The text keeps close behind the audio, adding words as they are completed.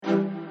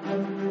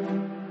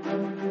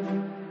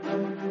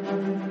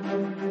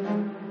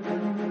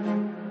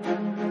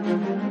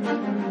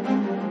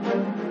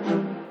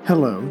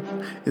Hello,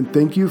 and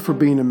thank you for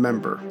being a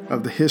member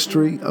of the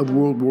History of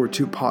World War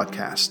II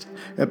podcast,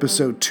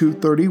 episode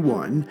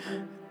 231,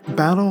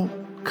 Battle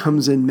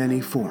Comes in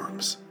Many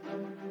Forms.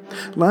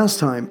 Last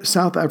time,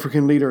 South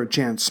African leader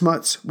Jan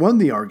Smuts won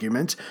the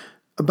argument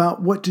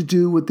about what to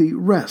do with the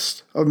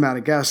rest of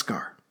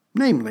Madagascar,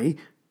 namely,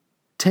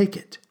 take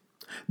it.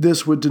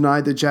 This would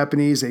deny the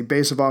Japanese a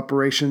base of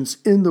operations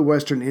in the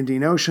Western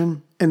Indian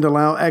Ocean and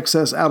allow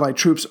excess Allied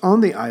troops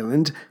on the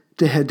island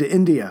to head to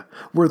India,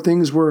 where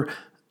things were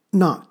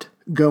not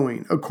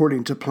going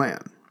according to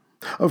plan.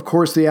 Of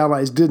course, the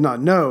Allies did not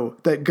know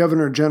that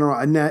Governor General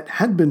Annet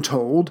had been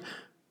told,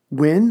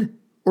 win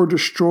or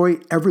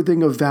destroy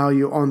everything of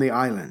value on the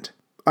island.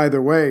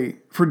 Either way,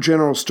 for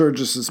General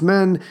Sturgis's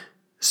men,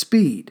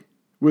 speed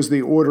was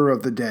the order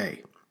of the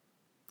day.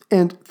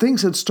 And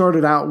things had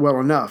started out well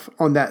enough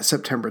on that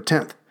September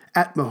 10th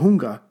at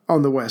Mahunga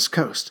on the west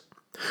coast.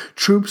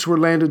 Troops were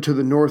landed to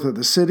the north of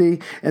the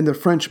city, and the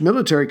French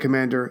military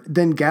commander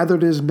then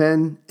gathered his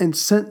men and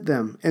sent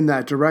them in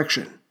that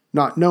direction,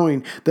 not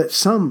knowing that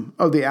some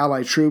of the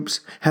Allied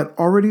troops had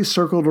already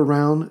circled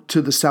around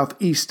to the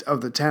southeast of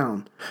the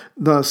town.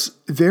 Thus,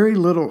 very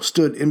little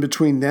stood in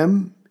between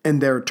them and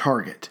their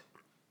target.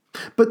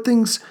 But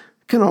things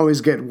can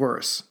always get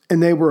worse,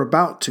 and they were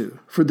about to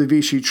for the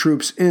Vichy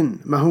troops in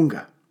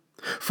Mahunga.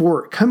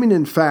 For coming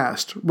in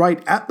fast,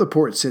 right at the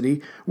port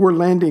city, were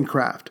landing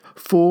craft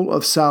full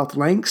of South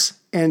Lanks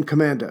and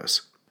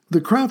commandos.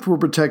 The craft were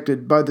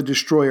protected by the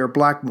destroyer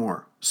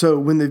Blackmore, so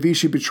when the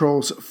Vichy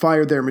patrols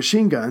fired their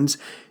machine guns,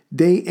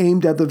 they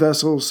aimed at the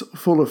vessels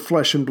full of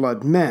flesh and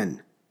blood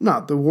men,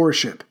 not the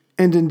warship.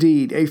 And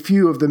indeed, a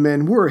few of the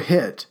men were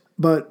hit,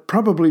 but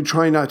probably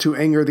trying not to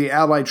anger the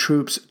Allied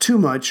troops too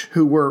much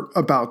who were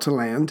about to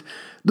land,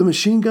 the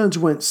machine guns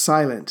went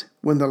silent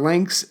when the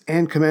Lanks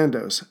and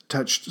commandos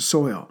touched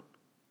soil.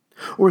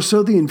 Or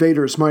so the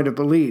invaders might have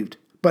believed,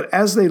 but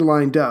as they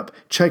lined up,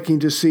 checking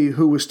to see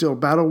who was still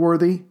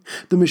battle-worthy,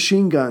 the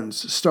machine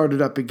guns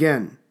started up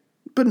again,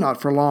 but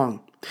not for long.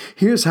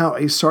 Here's how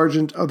a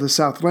sergeant of the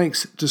South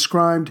Lanks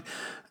described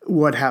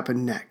what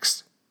happened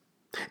next.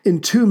 In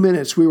 2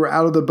 minutes, we were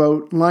out of the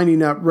boat,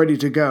 lining up, ready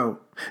to go.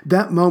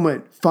 That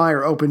moment,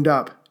 fire opened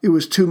up. It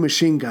was 2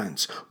 machine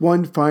guns,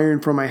 one firing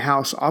from a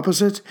house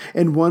opposite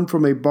and one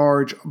from a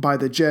barge by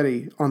the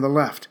jetty on the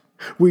left.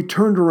 We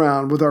turned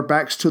around with our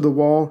backs to the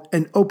wall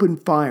and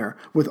opened fire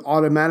with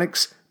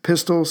automatics,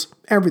 pistols,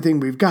 everything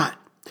we've got.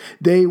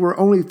 They were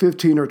only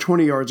 15 or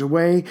 20 yards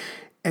away,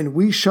 and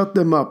we shut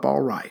them up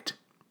all right.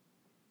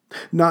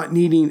 Not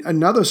needing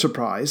another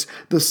surprise,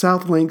 the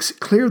South Lanks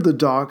cleared the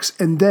docks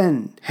and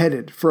then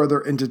headed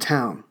further into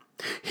town.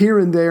 Here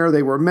and there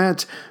they were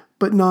met,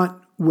 but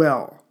not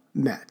well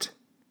met.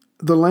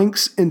 The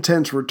Lanks'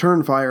 intense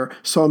return fire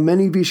saw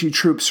many Vichy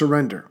troops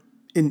surrender.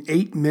 In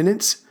 8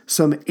 minutes,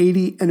 some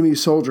 80 enemy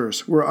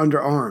soldiers were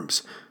under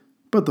arms,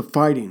 but the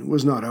fighting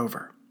was not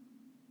over.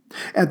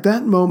 At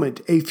that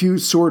moment, a few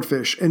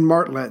swordfish and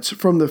martlets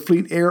from the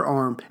Fleet Air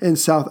Arm and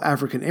South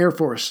African Air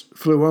Force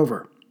flew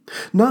over.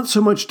 Not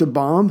so much to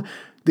bomb,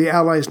 the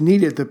Allies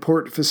needed the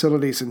port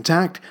facilities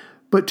intact,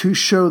 but to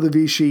show the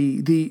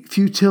Vichy the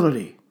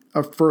futility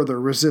of further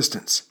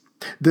resistance.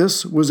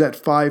 This was at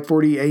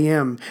 5:40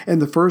 a.m.,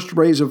 and the first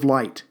rays of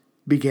light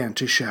began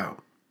to show.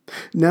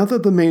 Now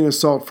that the main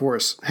assault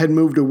force had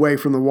moved away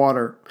from the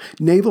water,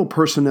 naval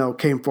personnel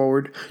came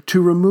forward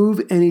to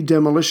remove any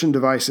demolition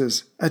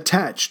devices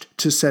attached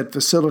to said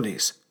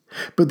facilities.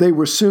 But they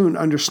were soon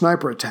under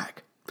sniper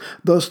attack.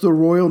 Thus the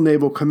Royal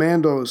Naval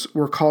Commandos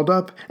were called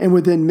up, and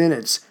within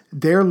minutes,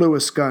 their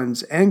Lewis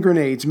guns and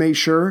grenades made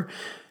sure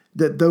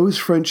that those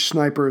French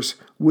snipers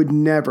would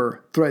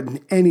never threaten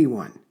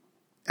anyone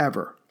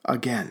ever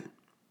again.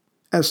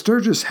 As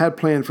Sturgis had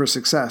planned for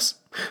success,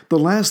 the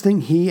last thing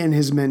he and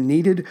his men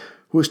needed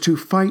was to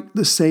fight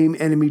the same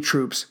enemy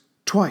troops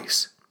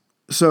twice.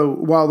 So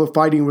while the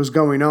fighting was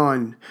going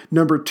on,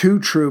 No. 2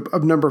 Troop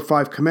of No.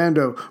 5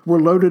 Commando were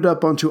loaded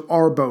up onto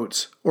our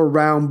boats, or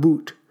round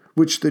boot,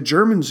 which the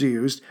Germans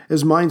used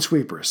as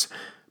minesweepers.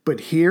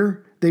 But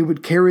here they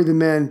would carry the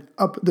men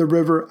up the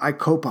river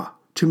Ikopa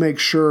to make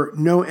sure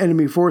no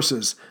enemy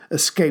forces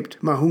escaped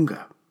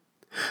Mahunga.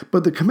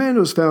 But the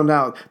commandos found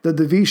out that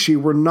the Vichy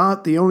were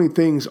not the only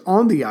things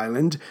on the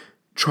island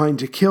trying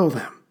to kill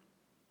them.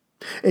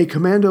 A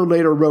commando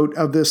later wrote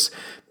of this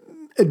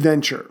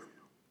adventure,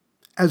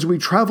 "As we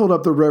traveled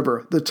up the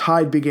river, the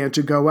tide began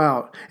to go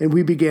out, and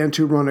we began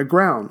to run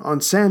aground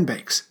on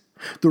sandbanks.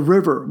 The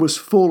river was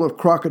full of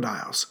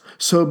crocodiles,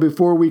 so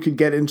before we could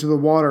get into the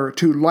water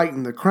to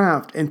lighten the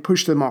craft and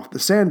push them off the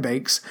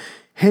sandbanks,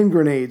 hand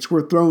grenades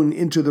were thrown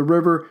into the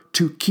river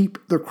to keep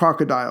the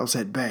crocodiles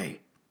at bay.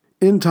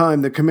 In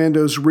time, the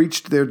commandos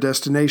reached their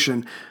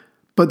destination,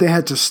 but they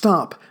had to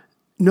stop.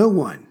 No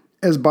one,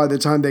 as by the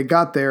time they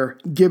got there,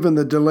 given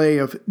the delay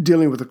of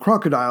dealing with the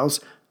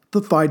crocodiles,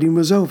 the fighting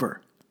was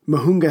over.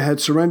 Mahunga had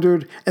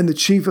surrendered, and the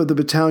chief of the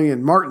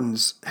battalion,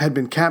 Martins, had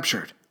been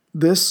captured.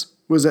 This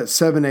was at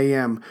 7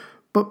 a.m.,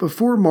 but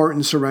before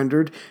Martin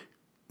surrendered,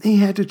 he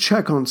had to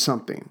check on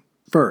something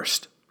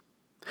first.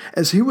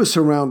 As he was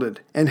surrounded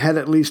and had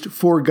at least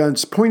 4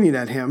 guns pointing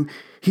at him,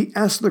 he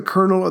asked the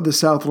colonel of the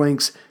South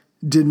Lanks,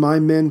 "Did my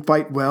men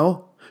fight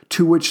well?"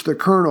 To which the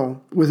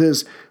colonel, with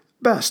his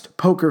best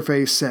poker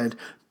face, said,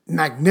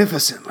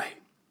 "Magnificently."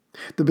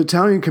 The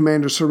battalion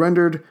commander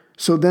surrendered,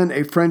 so then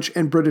a French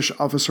and British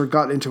officer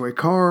got into a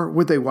car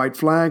with a white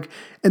flag,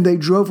 and they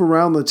drove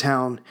around the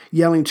town,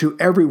 yelling to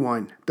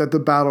everyone that the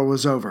battle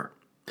was over.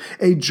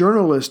 A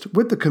journalist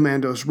with the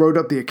commandos wrote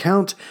up the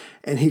account,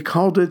 and he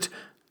called it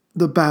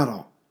the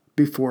battle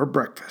before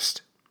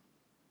breakfast.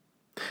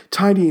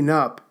 Tidying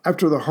up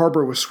after the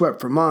harbor was swept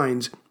for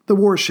mines, the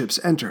warships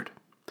entered.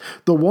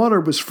 The water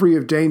was free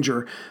of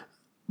danger,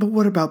 but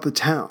what about the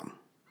town?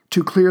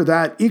 To clear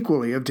that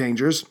equally of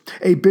dangers,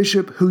 a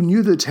bishop who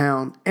knew the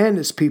town and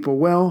its people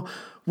well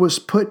was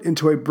put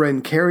into a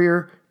Bren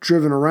carrier,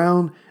 driven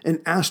around,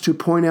 and asked to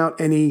point out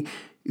any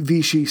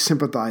Vichy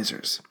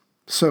sympathizers.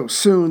 So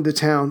soon the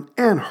town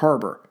and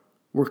harbor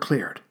were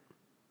cleared.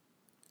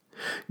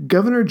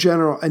 Governor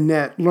General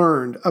Annet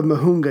learned of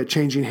Mahunga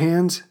changing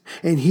hands,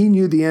 and he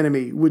knew the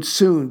enemy would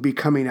soon be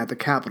coming at the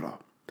capital.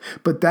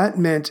 But that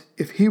meant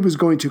if he was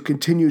going to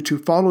continue to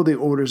follow the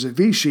orders of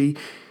Vichy,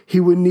 he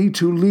would need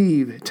to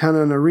leave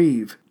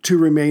Tananarive to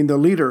remain the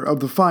leader of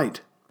the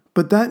fight.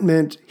 But that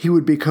meant he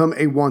would become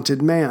a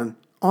wanted man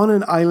on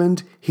an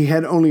island he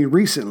had only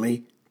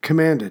recently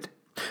commanded.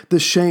 The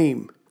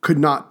shame could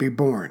not be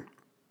borne.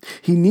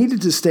 He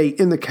needed to stay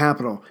in the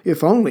capital,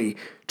 if only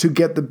to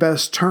get the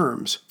best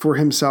terms for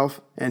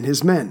himself and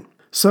his men.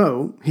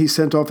 So he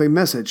sent off a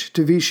message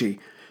to Vichy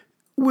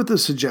with a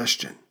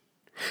suggestion.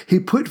 He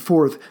put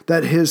forth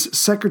that his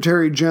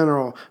Secretary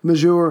General,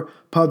 Monsieur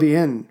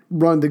Pavien,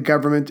 run the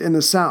government in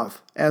the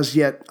south, as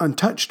yet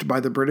untouched by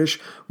the British,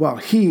 while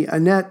he,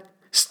 Annet,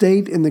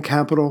 stayed in the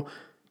capital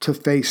to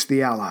face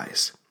the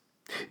Allies.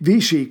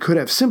 Vichy could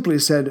have simply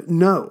said,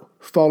 "No,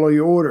 follow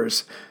your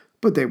orders,"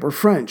 but they were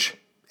French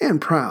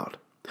and proud.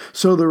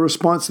 So the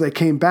response that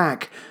came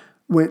back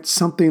went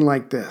something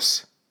like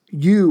this.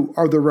 "You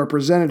are the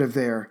representative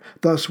there.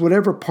 Thus,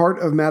 whatever part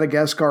of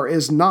Madagascar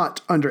is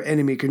not under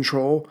enemy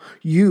control,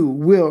 you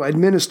will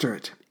administer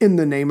it in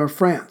the name of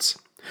France.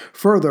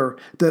 Further,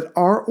 that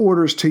our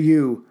orders to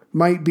you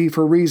might be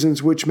for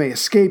reasons which may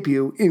escape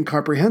you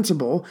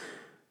incomprehensible,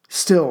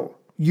 still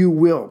you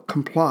will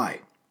comply."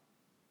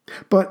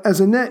 But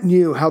as Annet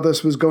knew how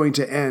this was going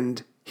to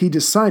end, he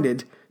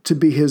decided to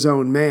be his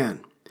own man.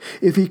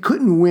 If he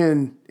couldn't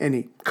win, and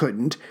he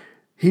couldn't,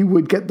 he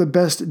would get the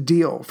best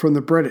deal from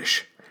the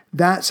British.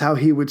 That's how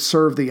he would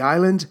serve the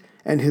island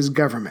and his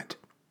government.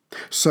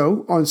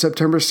 So, on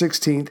September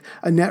 16th,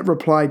 Annet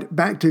replied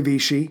back to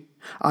Vichy,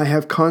 "I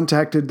have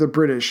contacted the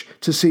British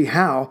to see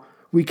how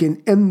we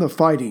can end the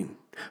fighting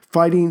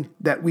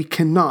that we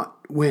cannot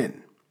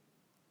win."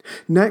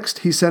 Next,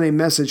 he sent a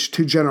message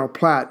to General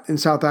Platt in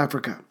South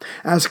Africa,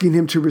 asking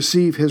him to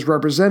receive his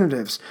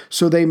representatives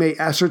so they may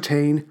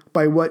ascertain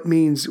by what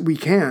means we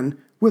can,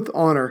 with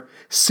honor,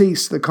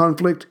 cease the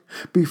conflict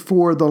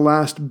before the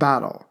last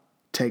battle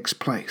takes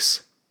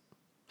place.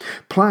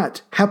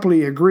 Platt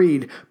happily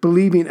agreed,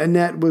 believing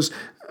Annet was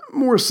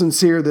more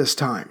sincere this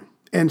time.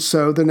 And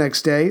so the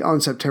next day,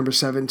 on September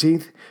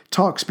 17th,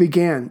 talks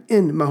began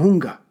in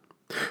Mahunga.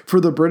 For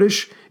the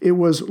British, it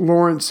was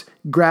Lawrence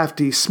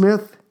Grafty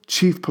Smith,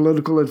 chief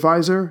political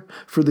advisor.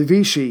 For the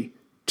Vichy,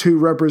 2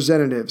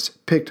 representatives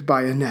picked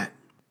by Annet.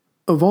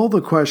 Of all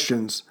the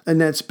questions,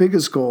 Annet's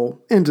biggest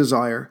goal and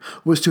desire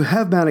was to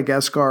have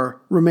Madagascar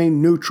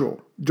remain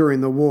neutral during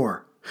the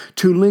war,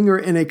 to linger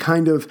in a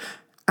kind of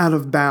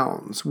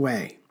out-of-bounds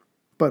way.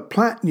 But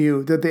Platt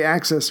knew that the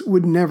Axis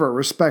would never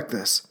respect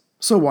this,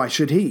 so why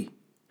should he?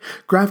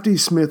 Grafty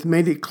Smith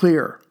made it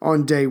clear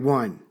on day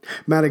 1.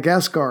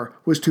 Madagascar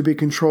was to be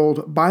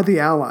controlled by the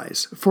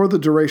Allies for the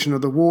duration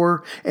of the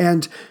war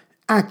and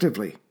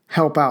actively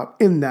help out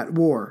in that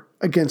war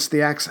against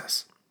the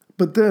Axis.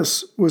 But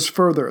this was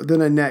further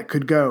than Annet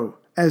could go,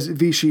 as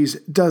Vichy's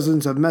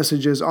dozens of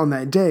messages on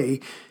that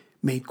day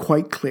made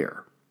quite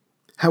clear.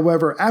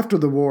 However, after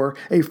the war,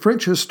 a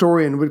French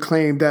historian would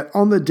claim that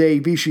on the day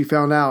Vichy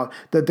found out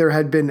that there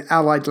had been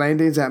Allied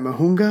landings at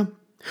Mahunga,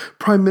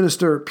 Prime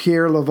Minister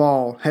Pierre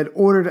Laval had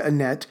ordered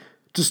Annet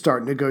to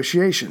start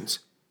negotiations,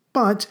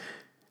 but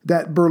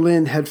that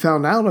Berlin had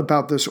found out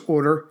about this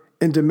order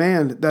and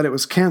demanded that it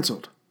was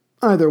canceled.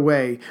 Either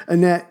way,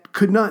 Annet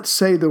could not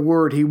say the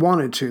word he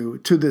wanted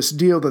to this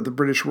deal that the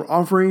British were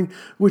offering,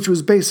 which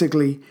was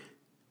basically,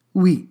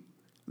 oui.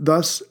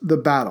 Thus, the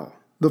battle,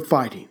 the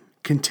fighting,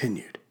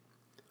 continued.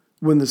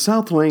 When the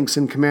South Lanks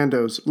and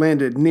commandos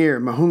landed near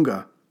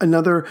Mahunga,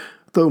 another,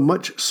 though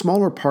much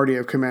smaller party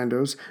of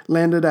commandos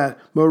landed at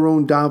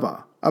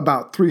Morondava,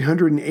 about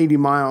 380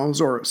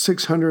 miles or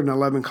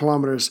 611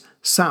 kilometers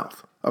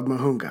south of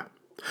Mahunga.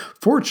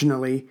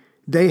 Fortunately,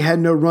 they had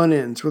no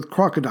run-ins with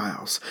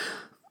crocodiles,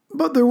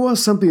 but there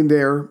was something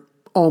there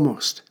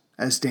almost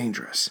as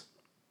dangerous.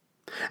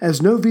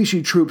 As no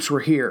Vichy troops were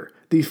here,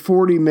 the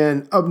 40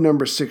 men of No.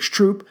 6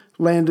 Troop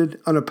landed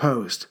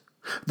unopposed,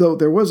 though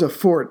there was a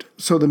fort,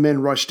 so the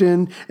men rushed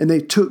in and they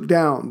took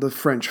down the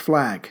French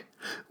flag.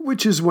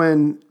 which is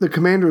when the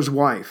commander's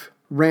wife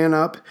ran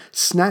up,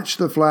 snatched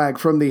the flag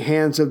from the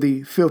hands of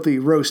the filthy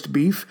roast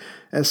beef,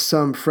 as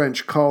some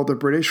French call the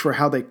British for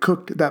how they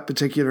cooked that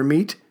particular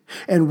meat,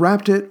 and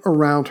wrapped it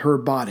around her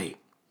body.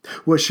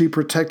 Was she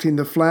protecting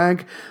the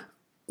flag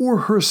or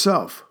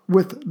herself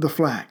with the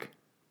flag?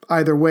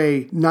 Either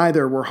way,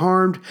 neither were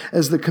harmed,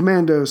 as the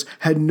commandos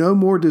had no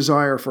more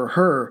desire for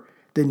her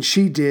than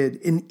she did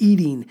in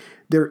eating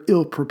their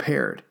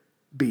ill-prepared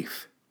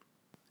beef.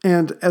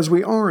 And as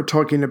we are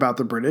talking about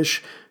the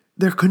British,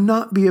 there could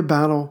not be a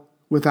battle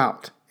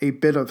without a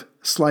bit of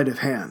sleight of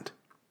hand.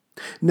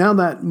 Now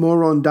that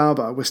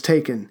Morondava was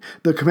taken,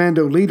 the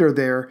commando leader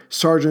there,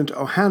 Sergeant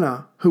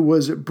Ohana, who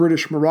was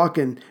British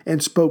Moroccan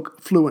and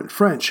spoke fluent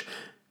French,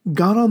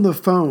 got on the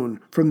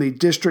phone from the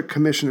district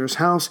commissioner's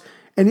house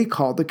and he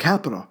called the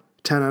capital,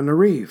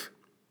 Tananarive.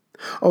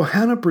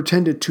 Ohana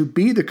pretended to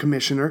be the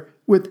commissioner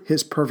with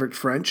his perfect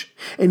French,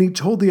 and he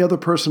told the other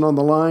person on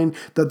the line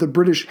that the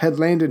British had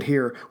landed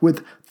here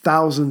with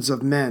thousands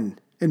of men,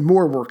 and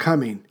more were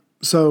coming,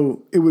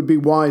 so it would be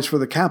wise for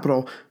the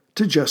capital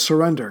to just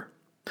surrender.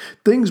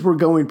 Things were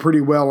going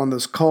pretty well on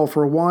this call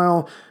for a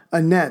while.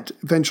 Annet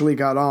eventually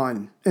got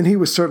on, and he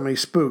was certainly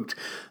spooked.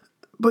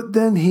 But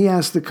then he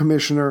asked the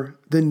commissioner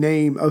the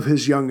name of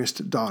his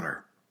youngest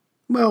daughter.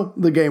 Well,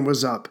 the game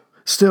was up.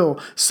 Still,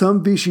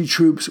 some Vichy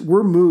troops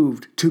were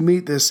moved to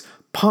meet this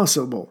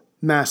possible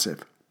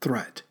massive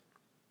threat.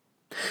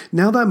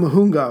 Now that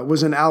Mahunga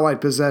was an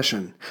Allied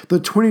possession, the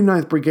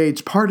 29th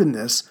Brigade's part in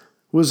this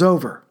was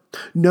over.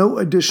 No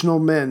additional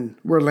men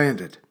were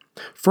landed.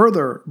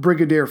 Further,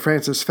 Brigadier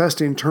Francis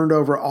Festing turned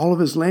over all of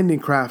his landing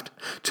craft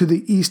to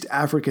the East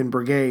African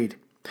Brigade.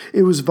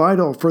 It was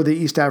vital for the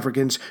East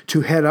Africans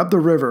to head up the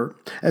river,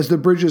 as the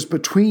bridges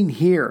between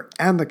here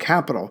and the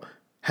capital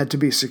had to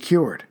be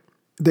secured.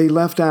 They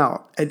left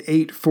out at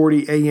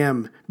 8:40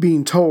 a.m.,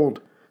 being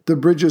told the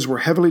bridges were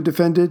heavily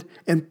defended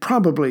and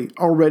probably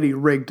already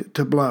rigged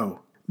to blow.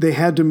 They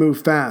had to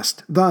move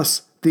fast,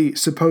 thus the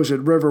supposed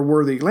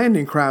river-worthy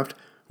landing craft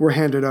were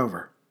handed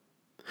over.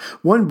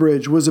 One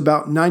bridge was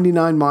about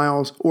 99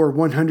 miles or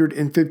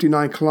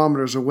 159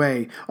 kilometers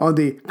away on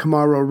the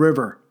Kamaro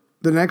River.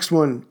 The next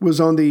one was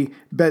on the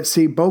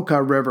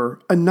Betsiboka River,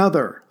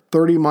 another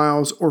 30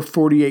 miles or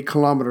 48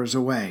 kilometers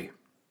away.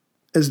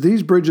 As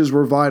these bridges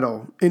were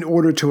vital in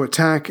order to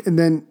attack and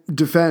then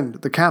defend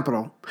the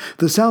capital,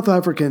 the South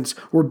Africans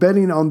were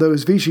betting on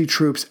those Vichy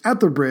troops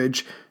at the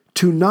bridge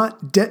to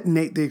not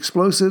detonate the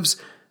explosives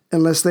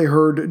unless they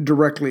heard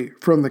directly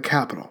from the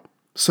capital.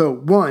 So,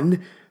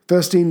 1,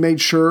 Festing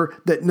made sure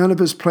that none of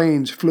his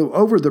planes flew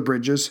over the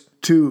bridges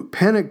to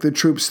panic the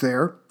troops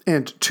there,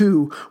 and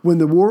 2, when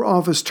the War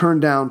Office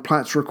turned down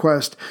Platt's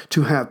request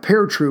to have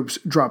paratroops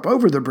drop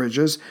over the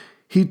bridges,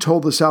 he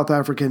told the South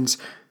Africans,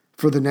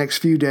 for the next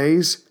few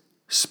days,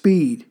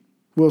 speed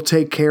will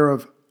take care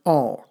of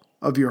all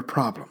of your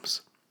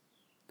problems.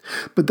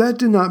 But that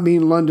did not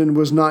mean London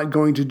was not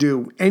going to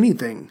do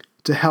anything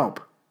to help.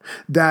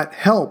 That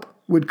help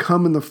would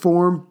come in the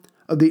form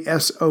of the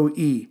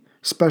SOE,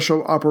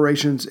 Special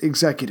Operations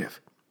Executive.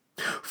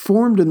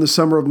 Formed in the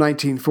summer of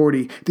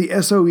 1940,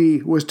 the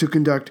SOE was to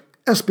conduct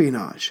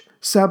espionage,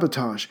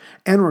 sabotage,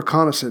 and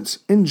reconnaissance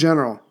in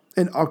general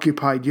in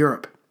occupied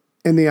Europe.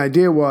 And the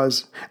idea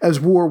was, as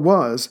war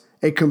was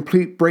a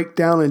complete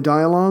breakdown in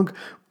dialogue,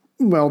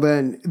 well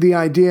then, the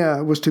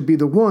idea was to be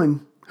the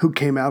one who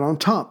came out on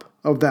top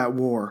of that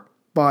war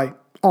by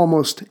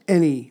almost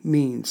any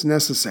means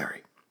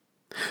necessary.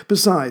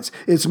 Besides,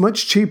 it's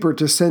much cheaper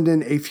to send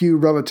in a few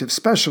relative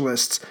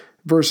specialists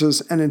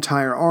versus an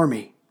entire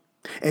army.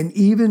 And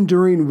even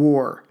during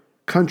war,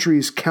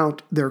 countries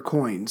count their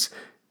coins,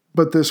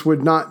 but this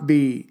would not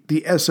be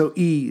the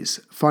SOE's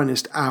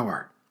finest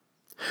hour.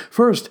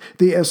 First,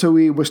 the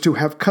SOE was to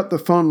have cut the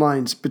phone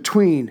lines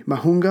between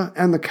Mahunga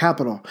and the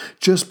capital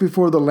just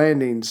before the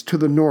landings to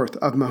the north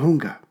of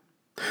Mahunga.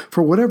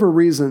 For whatever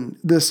reason,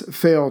 this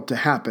failed to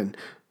happen,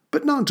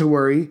 but not to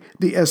worry,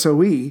 the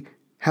SOE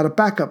had a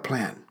backup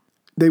plan.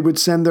 They would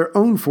send their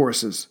own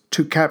forces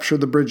to capture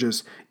the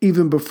bridges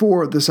even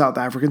before the South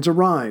Africans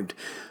arrived.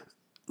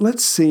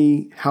 Let's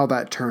see how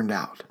that turned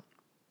out.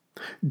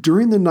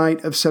 During the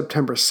night of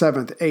September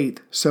 7th, 8th,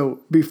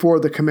 so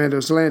before the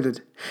commandos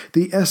landed,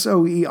 the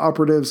SOE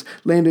operatives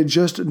landed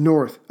just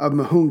north of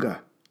Mahunga,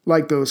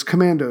 like those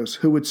commandos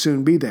who would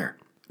soon be there.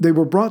 They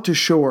were brought to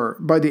shore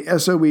by the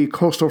SOE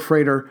coastal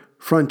freighter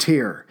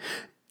Frontier.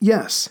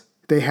 Yes,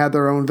 they had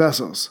their own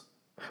vessels,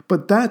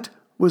 but that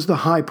was the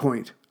high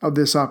point of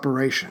this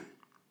operation.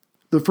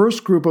 The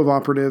first group of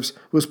operatives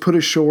was put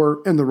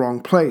ashore in the wrong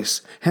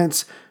place,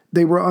 hence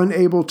they were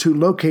unable to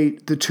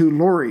locate the 2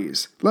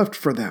 lorries left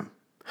for them.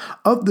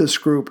 Of this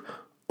group,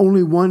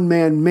 only one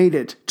man made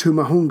it to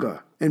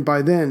Mahunga, and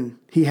by then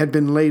he had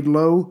been laid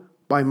low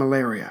by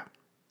malaria.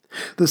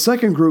 The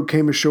second group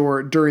came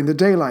ashore during the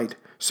daylight,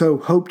 so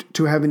hoped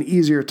to have an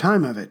easier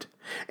time of it,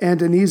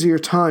 and an easier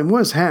time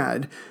was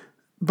had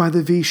by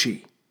the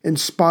Vichy in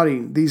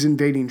spotting these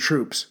invading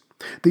troops.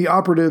 The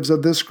operatives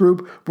of this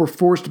group were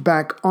forced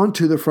back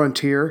onto the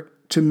frontier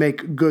to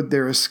make good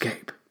their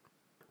escape.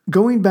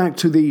 Going back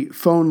to the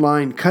phone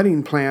line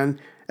cutting plan,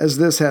 as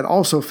this had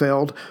also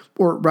failed,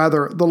 or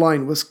rather the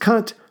line was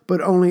cut,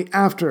 but only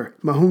after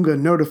Mahunga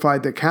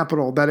notified the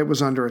capital that it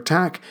was under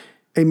attack,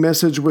 a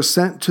message was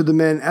sent to the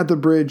men at the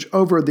bridge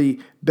over the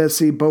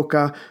Besi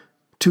Boka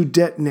to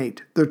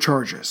detonate their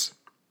charges.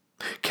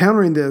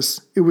 Countering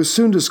this, it was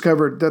soon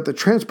discovered that the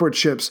transport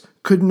ships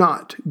could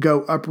not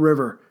go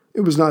upriver.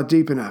 It was not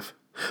deep enough.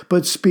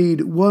 But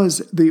speed was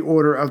the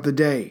order of the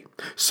day.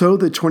 So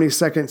the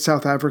 22nd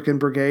South African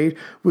Brigade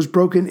was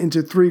broken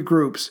into 3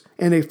 groups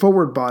and a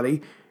forward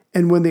body,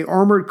 and when the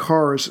armored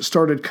cars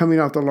started coming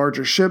off the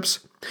larger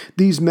ships,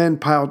 these men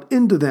piled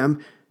into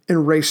them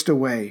and raced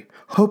away,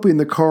 hoping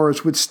the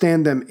cars would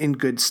stand them in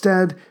good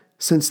stead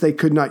since they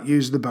could not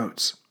use the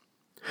boats.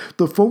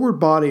 The forward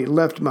body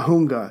left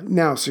Mahunga,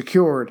 now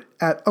secured,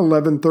 at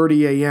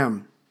 11:30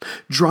 a.m.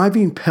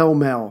 Driving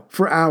pell-mell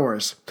for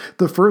hours,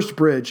 the first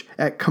bridge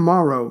at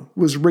Kamaro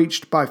was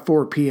reached by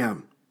 4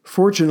 p.m.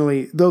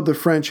 Fortunately, though the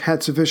French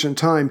had sufficient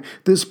time,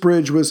 this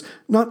bridge was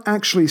not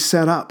actually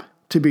set up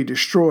to be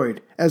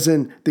destroyed, as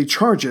in the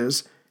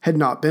charges had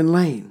not been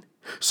laid.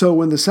 So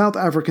when the South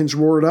Africans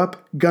roared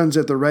up, guns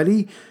at the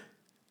ready,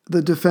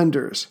 the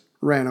defenders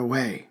ran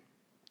away.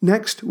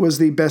 Next was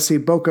the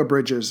Besi Boka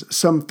bridges,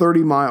 some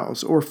 30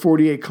 miles or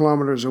 48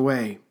 kilometers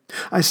away.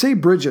 I say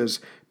bridges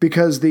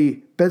because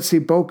the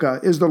Besi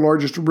Boka is the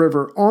largest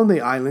river on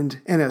the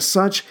island, and as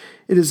such,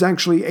 it is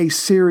actually a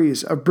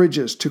series of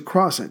bridges to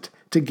cross it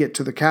to get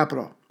to the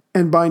capital.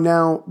 And by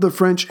now, the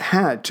French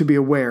had to be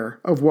aware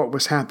of what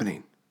was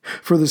happening.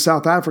 For the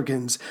South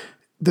Africans,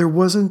 there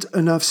wasn't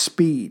enough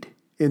speed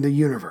in the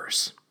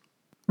universe.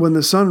 When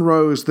the sun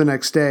rose the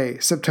next day,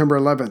 September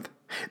 11th,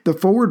 the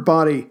forward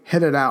body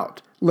headed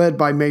out, led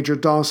by Major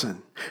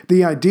Dawson.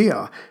 The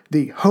idea,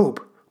 the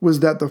hope,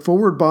 was that the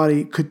forward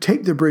body could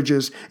take the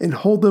bridges and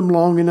hold them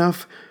long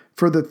enough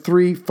for the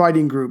 3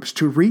 fighting groups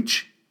to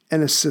reach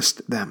and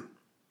assist them.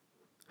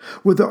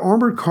 With the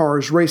armored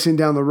cars racing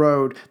down the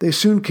road, they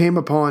soon came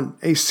upon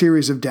a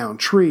series of downed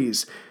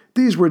trees.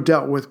 These were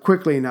dealt with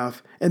quickly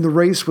enough, and the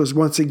race was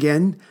once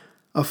again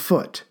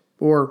afoot,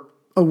 or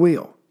a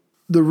wheel.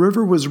 The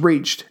river was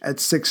reached at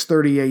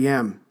 6:30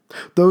 a.m.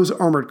 Those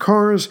armored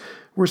cars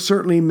were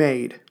certainly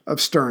made of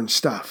stern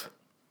stuff.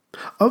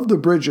 Of the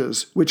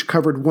bridges, which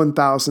covered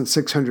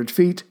 1,600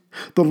 feet,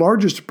 the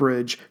largest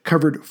bridge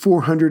covered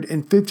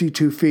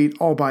 452 feet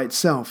all by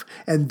itself,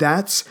 and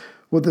that's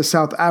what the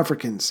South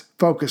Africans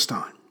focused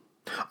on.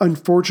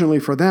 Unfortunately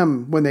for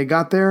them, when they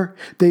got there,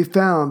 they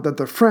found that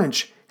the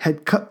French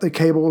had cut the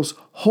cables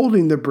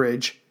holding the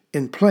bridge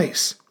in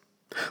place.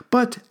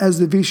 But as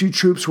the Vichy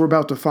troops were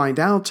about to find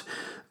out,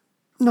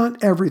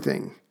 not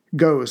everything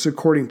goes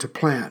according to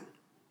plan.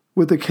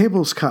 With the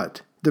cables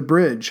cut, the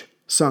bridge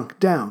sunk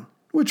down,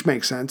 which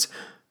makes sense,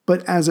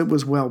 but as it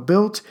was well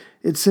built,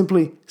 it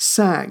simply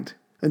sagged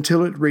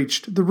until it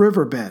reached the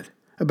riverbed,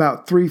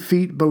 about 3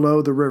 feet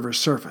below the river's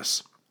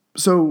surface.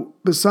 So,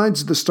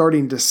 besides the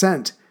starting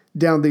descent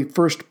down the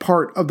first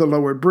part of the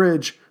lowered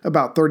bridge,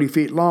 about 30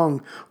 feet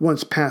long,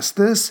 once past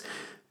this,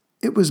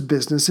 it was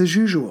business as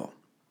usual.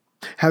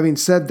 Having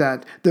said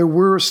that, there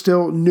were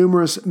still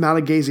numerous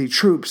Malagasy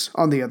troops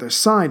on the other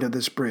side of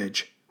this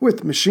bridge,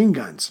 with machine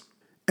guns.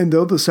 And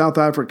though the South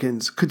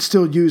Africans could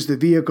still use the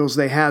vehicles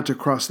they had to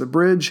cross the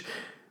bridge,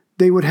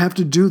 they would have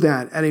to do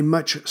that at a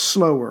much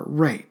slower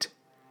rate.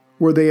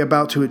 Were they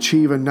about to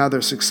achieve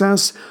another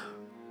success,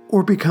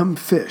 or become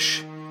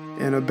fish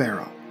in a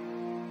barrel?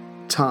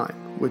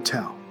 Time would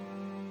tell.